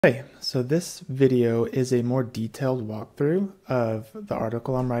Hey, so this video is a more detailed walkthrough of the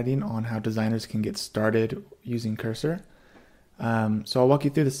article I'm writing on how designers can get started using Cursor. So I'll walk you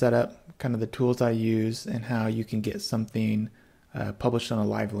through the setup, kind of the tools I use, and how you can get something published on a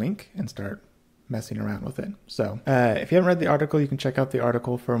live link and start messing around with it. So if you haven't read the article, you can check out the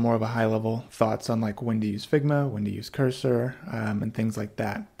article for more of a high-level thoughts on like when to use Figma, when to use Cursor, and things like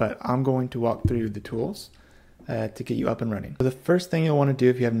that. But I'm going to walk through the tools to get you up and running. So the first thing you'll want to do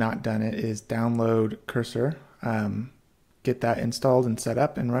if you have not done it is download Cursor, get that installed and set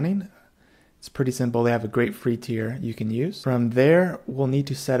up and running. It's pretty simple. They have a great free tier you can use. From there, we'll need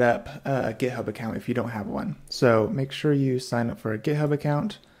to set up a GitHub account if you don't have one. So make sure you sign up for a GitHub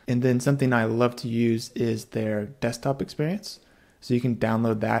account. And then something I love to use is their desktop experience. So you can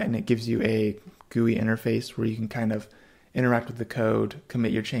download that and it gives you a GUI interface where you can kind of interact with the code,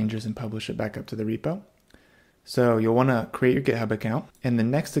 commit your changes, and publish it back up to the repo. So you'll want to create your GitHub account, and the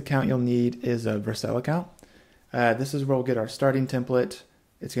next account you'll need is a Vercel account. This is where we'll get our starting template.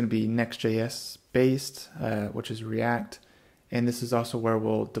 It's going to be Next.js based, which is React, and this is also where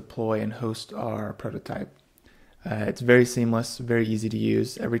we'll deploy and host our prototype. It's very seamless, very easy to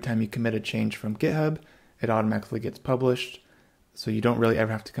use. Every time you commit a change from GitHub, it automatically gets published, so you don't really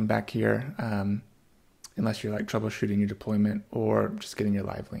ever have to come back here unless you're like troubleshooting your deployment or just getting your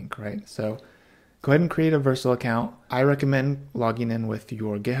live link, right? So go ahead and create a Vercel account. I recommend logging in with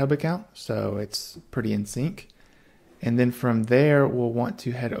your GitHub account, so it's pretty in sync. And then from there, we'll want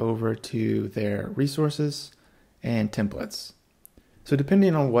to head over to their resources and templates. So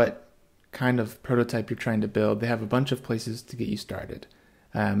depending on what kind of prototype you're trying to build, they have a bunch of places to get you started.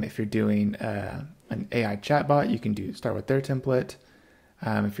 If you're doing an AI chatbot, you can start with their template.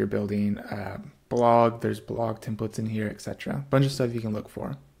 If you're building a blog, there's blog templates in here, etc. A bunch of stuff you can look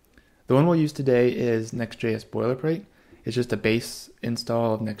for. The one we'll use today is Next.js boilerplate. It's just a base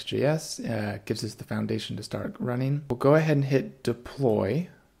install of Next.js. Gives us the foundation to start running. We'll go ahead and hit deploy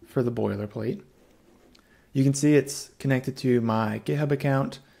for the boilerplate. You can see it's connected to my GitHub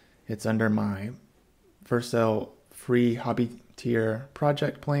account. It's under my Vercel free hobby tier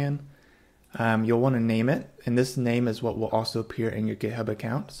project plan. You'll want to name it, and this name is what will also appear in your GitHub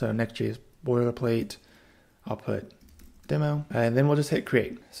account. So Next.js boilerplate, I'll put demo, and then we'll just hit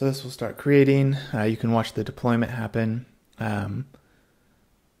create. So this will start creating. You can watch the deployment happen.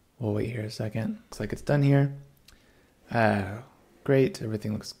 We'll wait here a second. Looks like it's done here. Great,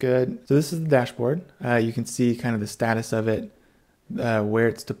 everything looks good. So this is the dashboard. You can see kind of the status of it, where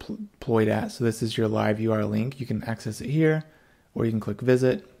it's deployed at. So this is your live URL link. You can access it here, or you can click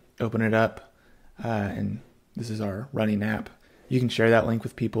visit, open it up, and this is our running app. You can share that link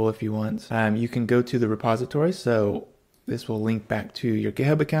with people if you want. You can go to the repository. So this will link back to your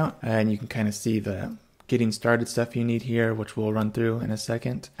GitHub account, and you can kind of see the getting started stuff you need here, which we'll run through in a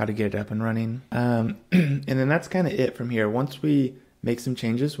second, how to get it up and running. And then that's kind of it from here. Once we make some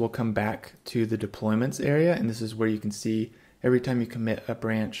changes, we'll come back to the deployments area, and this is where you can see every time you commit a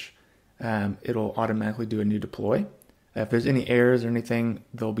branch, it'll automatically do a new deploy. If there's any errors or anything,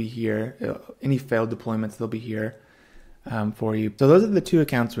 they'll be here. Any failed deployments, they'll be here for you. So those are the two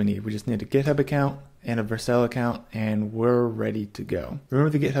accounts we need. We just need a GitHub account and a Vercel account, and we're ready to go.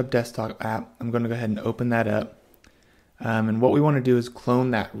 Remember the GitHub desktop app? I'm going to go ahead and open that up. And what we want to do is clone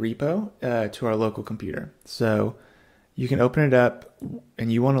that repo to our local computer. So you can open it up,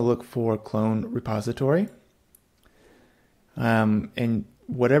 and you want to look for clone repository. And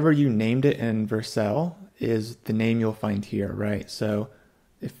whatever you named it in Vercel is the name you'll find here, right? So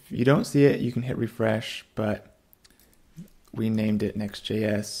if you don't see it, you can hit refresh, but we named it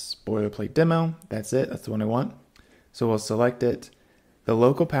Next.js boilerplate demo. That's it. That's the one I want. So we'll select it. The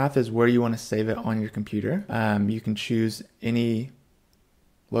local path is where you want to save it on your computer. You can choose any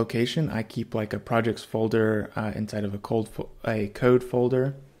location. I keep like a projects folder inside of a code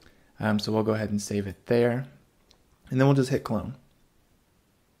folder. So we'll go ahead and save it there. And then we'll just hit clone.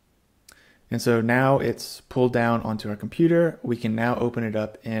 And so now it's pulled down onto our computer. We can now open it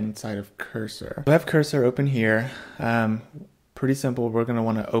up inside of Cursor. So I have Cursor open here. Pretty simple. We're going to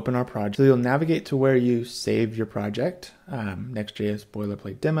want to open our project. So you'll navigate to where you saved your project, Next.js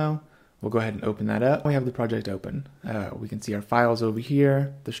boilerplate demo. We'll go ahead and open that up. We have the project open. We can see our files over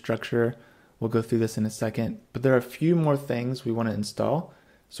here, the structure. We'll go through this in a second. But there are a few more things we want to install,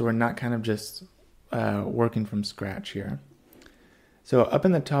 so we're not kind of just working from scratch here. So up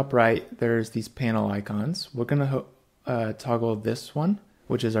in the top right, there's these panel icons. We're going to toggle this one,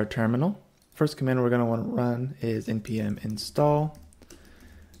 which is our terminal. First command we're going to want to run is npm install.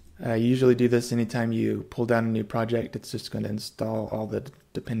 You usually do this anytime you pull down a new project. It's just going to install all the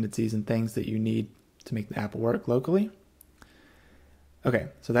dependencies and things that you need to make the app work locally. Okay,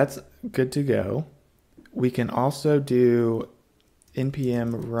 so that's good to go. We can also do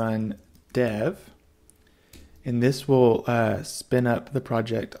npm run dev, and this will spin up the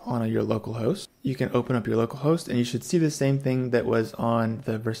project on your local host. You can open up your local host, and you should see the same thing that was on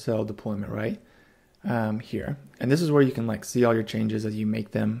the Vercel deployment, right? Here. And this is where you can like see all your changes as you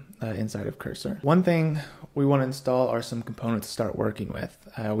make them inside of Cursor. One thing we want to install are some components to start working with.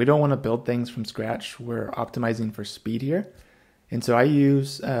 We don't want to build things from scratch. We're optimizing for speed here. And so I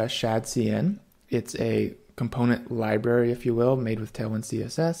use Shadcn. It's a component library, if you will, made with Tailwind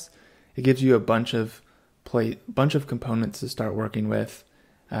CSS. It gives you a bunch of components to start working with,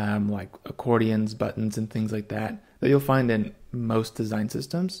 like accordions, buttons, and things like that you'll find in most design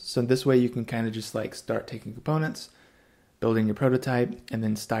systems. So this way you can kind of just like start taking components, building your prototype, and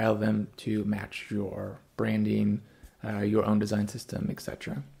then style them to match your branding, your own design system,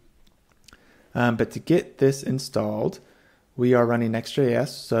 etc. But to get this installed, we are running Next.js,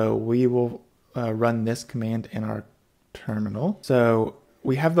 so we will run this command in our terminal. So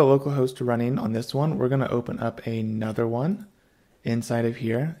we have the local host running on this one. We're going to open up another one inside of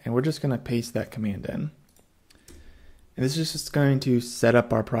here, and we're just going to paste that command in. And this is just going to set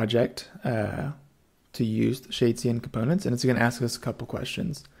up our project to use the Shadcn components, and it's going to ask us a couple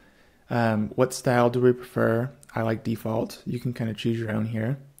questions. What style do we prefer? I like default. You can kind of choose your own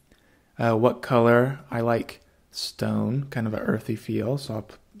here. What color? I like stone, kind of an earthy feel, so I'll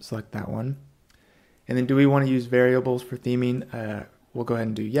select that one. And then do we want to use variables for theming? We'll go ahead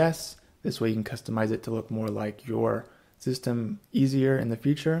and do yes. This way you can customize it to look more like your system easier in the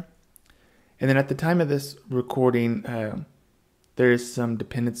future. And then at the time of this recording, there is some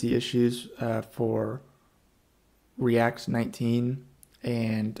dependency issues for React 19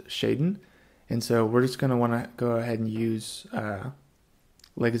 and Shadcn. And so we're just going to want to go ahead and use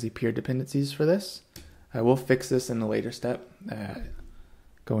legacy peer dependencies for this. We'll fix this in a later step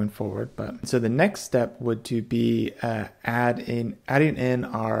going forward. But so the next step would to be adding in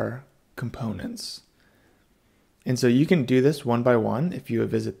our components. And so you can do this one by one. If you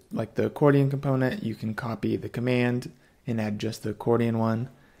visit like the accordion component, you can copy the command and add just the accordion one.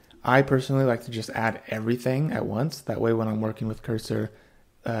 I personally like to just add everything at once. That way when I'm working with Cursor,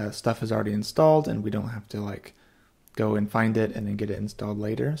 stuff is already installed and we don't have to like go and find it and then get it installed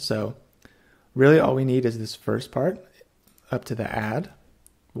later. So really all we need is this first part up to the add.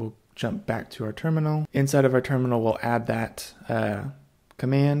 We'll jump back to our terminal. Inside of our terminal, we'll add that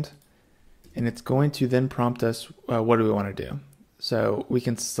command. And it's going to then prompt us, what do we want to do? So we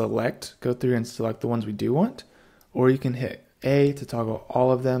can go through and select the ones we do want, or you can hit A to toggle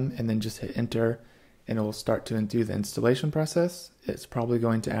all of them and then just hit enter and it will start to do the installation process. It's probably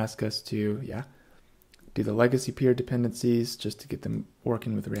going to ask us to, do the legacy peer dependencies just to get them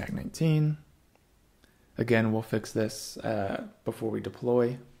working with React 19. Again, we'll fix this before we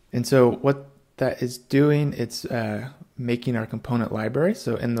deploy. And so what that is doing, it's making our component library.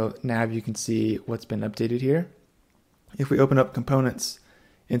 So in the nav, you can see what's been updated here. If we open up components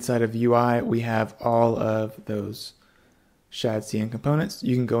inside of UI, we have all of those Shadcn components.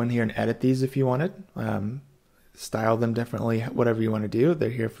 You can go in here and edit these if you wanted, style them differently, whatever you want to do. They're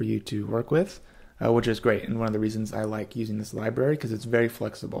here for you to work with, which is great. And one of the reasons I like using this library because it's very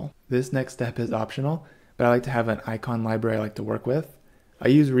flexible. This next step is optional, but I like to have an icon library I like to work with. I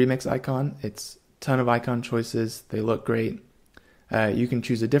use Remix icon. It's a ton of icon choices. They look great. You can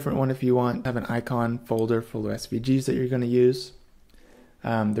choose a different one if you want. Have an icon folder full of SVGs that you're going to use.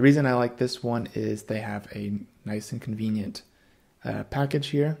 The reason I like this one is they have a nice and convenient package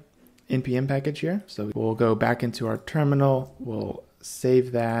here, npm package here. So we'll go back into our terminal. We'll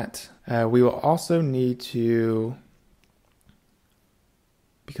save that. We will also need to,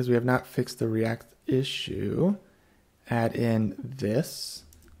 because we have not fixed the React issue, add in this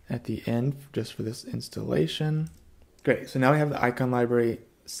at the end just for this installation. Great, so now we have the icon library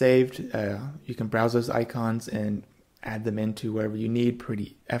saved. You can browse those icons and add them into wherever you need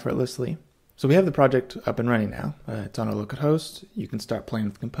pretty effortlessly. So we have the project up and running now. It's on our local host. You can start playing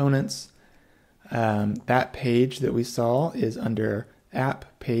with components. That page that we saw is under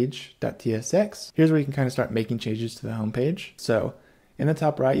app page.tsx. Here's where you can kind of start making changes to the home page. So in the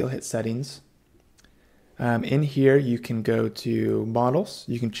top right, you'll hit settings. In here, you can go to models.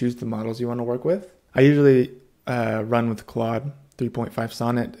 You can choose the models you want to work with. I usually run with Claude 3.5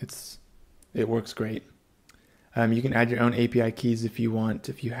 Sonnet. It works great. You can add your own API keys if you want,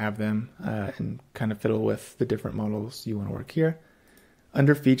 if you have them, and kind of fiddle with the different models you want to work here.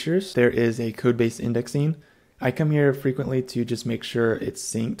 Under features, there is a code-based indexing. I come here frequently to just make sure it's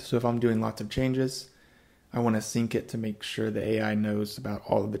synced. So if I'm doing lots of changes, I want to sync it to make sure the AI knows about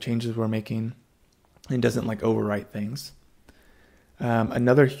all of the changes we're making and doesn't like overwrite things.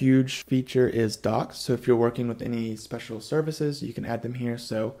 Another huge feature is docs. So if you're working with any special services, you can add them here.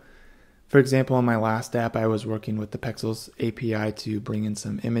 So for example, on my last app, I was working with the Pexels API to bring in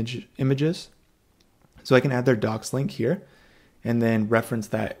some images. So I can add their docs link here and then reference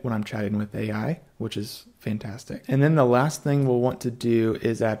that when I'm chatting with AI, which is fantastic. And then the last thing we'll want to do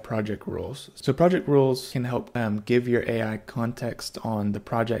is add project rules. So project rules can help give your AI context on the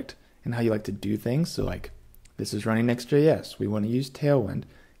project and how you like to do things. So like, this is running Next.js. We want to use Tailwind.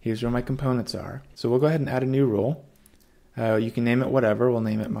 Here's where my components are. So we'll go ahead and add a new rule. You can name it whatever. We'll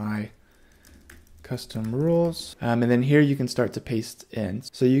name it my custom rules. And then here you can start to paste in.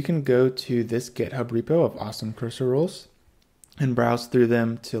 So you can go to this GitHub repo of awesome cursor rules and browse through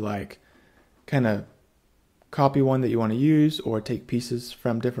them to like kind of copy one that you want to use or take pieces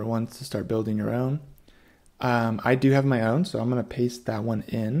from different ones to start building your own. I do have my own, so I'm going to paste that one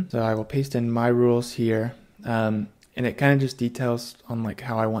in. So I will paste in my rules here. And it kind of just details on like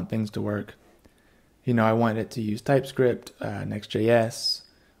how I want things to work. You know, I want it to use TypeScript, Next.js,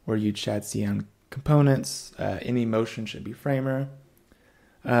 or use Shadcn components. Any motion should be Framer.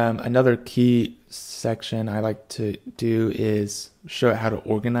 Another key section I like to do is show it how to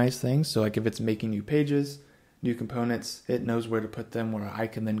organize things. So like if it's making new pages, new components, it knows where to put them, where I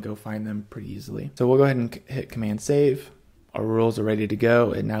can then go find them pretty easily. So we'll go ahead and hit Command Save. Our rules are ready to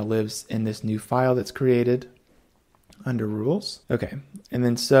go. It now lives in this new file that's created under rules. Okay, and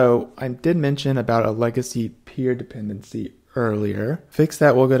then so I did mention about a legacy peer dependency earlier. Fix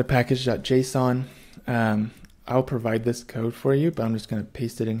that, we'll go to package.json. I'll provide this code for you, but I'm just going to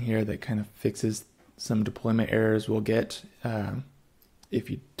paste it in here. That kind of fixes some deployment errors we'll get if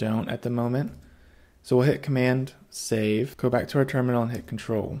you don't at the moment. So we'll hit Command Save, go back to our terminal and hit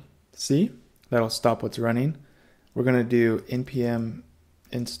Control C. That'll stop what's running. We're going to do npm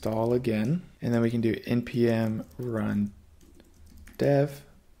install again, and then we can do npm run dev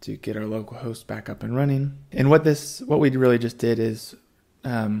to get our local host back up and running. And what we really just did is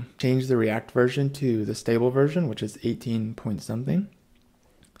change the React version to the stable version, which is 18 point something.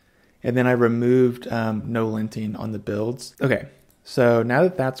 And then I removed no linting on the builds. Okay, so now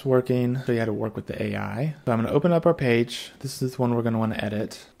that that's working, so you had to work with the AI. So I'm going to open up our page. This is the one we're going to want to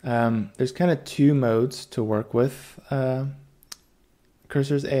edit. There's kind of two modes to work with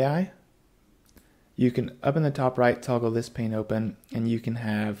Cursor's AI. You can, up in the top right, toggle this pane open, and you can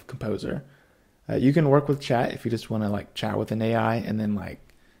have Composer. You can work with chat if you just want to like chat with an AI and then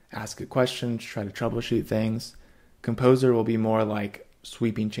like ask it questions, try to troubleshoot things. Composer will be more like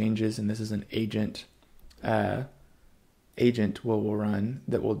sweeping changes, and this is an agent. Agent will run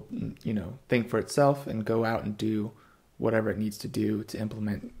that will, you know, think for itself and go out and do whatever it needs to do to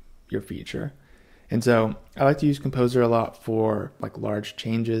implement your feature. And so I like to use Composer a lot for like large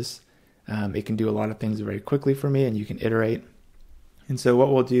changes. It can do a lot of things very quickly for me, and you can iterate. And so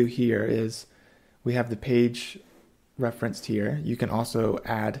what we'll do here is we have the page referenced here. You can also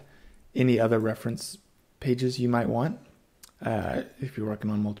add any other reference pages you might want if you're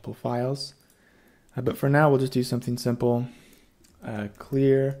working on multiple files. But for now, we'll just do something simple.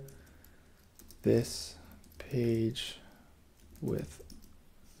 Clear this page with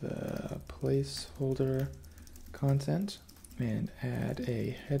the placeholder content and add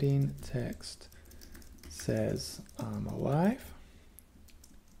a heading text says I'm alive.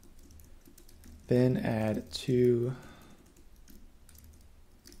 Then add 2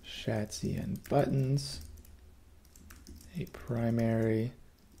 Shadcn buttons, a primary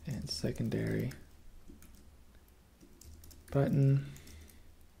and secondary button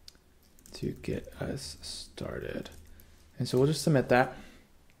to get us started. And so we'll just submit that,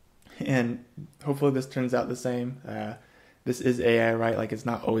 and hopefully this turns out the same. This is AI, right? Like it's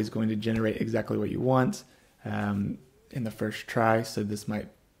not always going to generate exactly what you want in the first try, so this might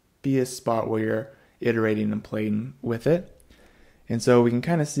be a spot where you're iterating and playing with it. And so we can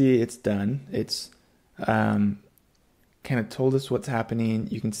kind of see it's done. It's kind of told us what's happening.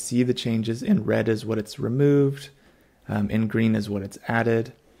 You can see the changes. In red is what it's removed. In green is what it's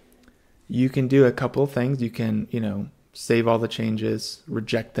added. You can do a couple of things. You can, you know, save all the changes,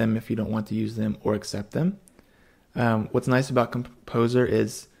 reject them if you don't want to use them, or accept them. What's nice about Composer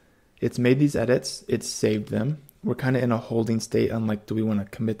is it's made these edits, it's saved them. We're kind of in a holding state on like, do we want to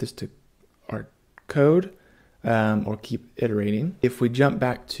commit this to our code or keep iterating? If we jump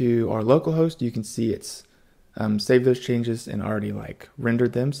back to our local host, you can see it's saved those changes and already like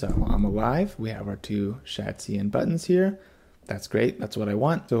rendered them. So I'm alive. We have our 2 Shadcn buttons here. That's great. That's what I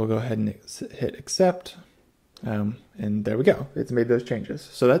want. So we'll go ahead and hit accept. And there we go. It's made those changes.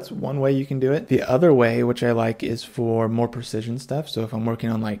 So that's one way you can do it. The other way, which I like, is for more precision stuff. So if I'm working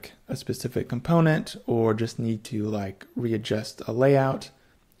on like a specific component or just need to like readjust a layout,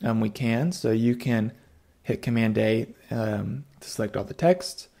 we can. So you can hit Command A to select all the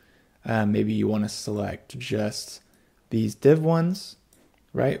text. Maybe you want to select just these div ones,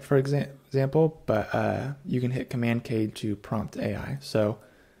 right? For example, but you can hit Command K to prompt AI. So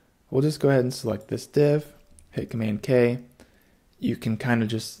we'll just go ahead and select this div. Hit Command K. You can kind of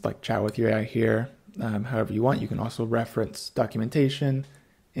just like chat with your AI here however you want. You can also reference documentation,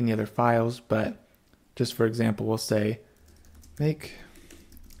 any other files, but just for example, we'll say, make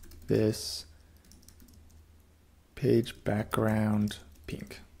this page background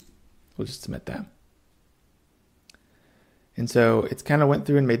pink. We'll just submit that. And so it's kind of went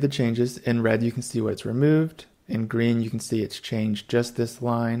through and made the changes. In red, you can see what it's removed. In green, you can see it's changed just this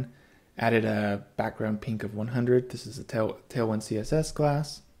line. Added a background pink of 100. This is a Tailwind CSS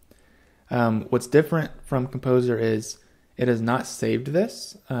class. What's different from Composer is it has not saved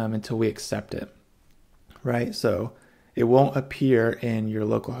this until we accept it, right? So it won't appear in your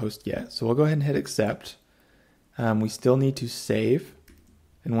localhost yet. So we'll go ahead and hit accept. We still need to save.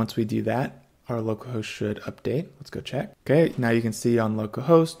 And once we do that, our localhost should update. Let's go check. Okay, now you can see on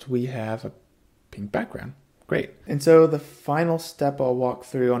localhost, we have a pink background. Great. And so the final step I'll walk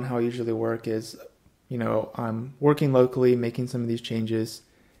through on how I usually work is, I'm working locally, making some of these changes,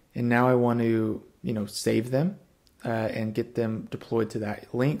 and now I want to, save them and get them deployed to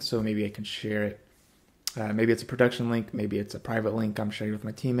that link. So maybe I can share it. Maybe it's a production link, maybe it's a private link I'm sharing with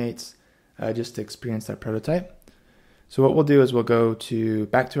my teammates just to experience that prototype. So what we'll do is we'll go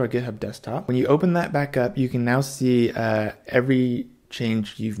back to our GitHub desktop. When you open that back up, you can now see every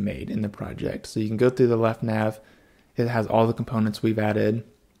change you've made in the project. So you can go through the left nav. It has all the components we've added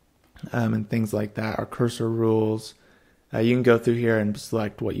and things like that, our cursor rules. You can go through here and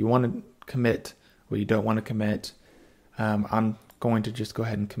select what you want to commit, what you don't want to commit. I'm going to just go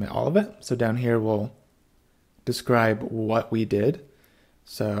ahead and commit all of it. So down here we'll describe what we did.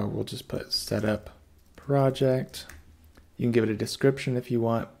 So we'll just put setup project. You can give it a description if you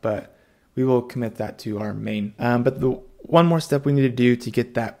want, but we will commit that to our main. But the one more step we need to do to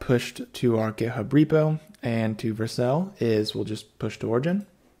get that pushed to our GitHub repo and to Vercel is we'll just push to origin.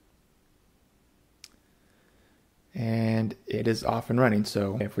 And it is off and running.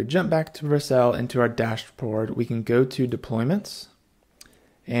 So if we jump back to Vercel into our dashboard, we can go to deployments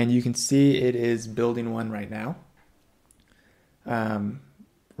and you can see it is building one right now.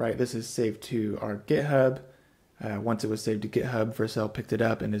 Right, this is saved to our GitHub. Once it was saved to GitHub, Vercel picked it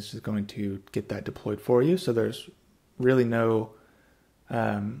up and is just going to get that deployed for you. So there's really no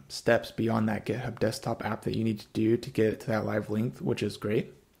steps beyond that GitHub desktop app that you need to do to get it to that live link, which is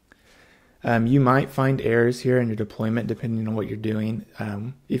great. You might find errors here in your deployment depending on what you're doing.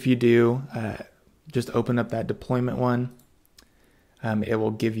 If you do, just open up that deployment one. It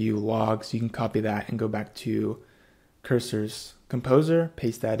will give you logs. You can copy that and go back to Cursor's Composer,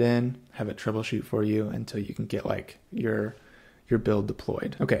 paste that in, have it troubleshoot for you until you can get like your build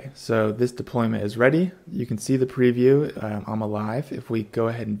deployed. Okay, so this deployment is ready. You can see the preview. I'm alive. If we go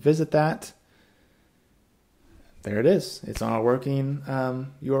ahead and visit that, there it is. It's on a working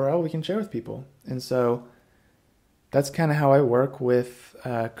URL we can share with people. And so that's kind of how I work with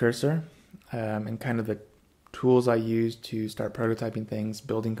Cursor and kind of the tools I use to start prototyping things,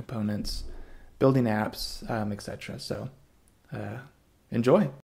 building components, building apps, etc. So enjoy.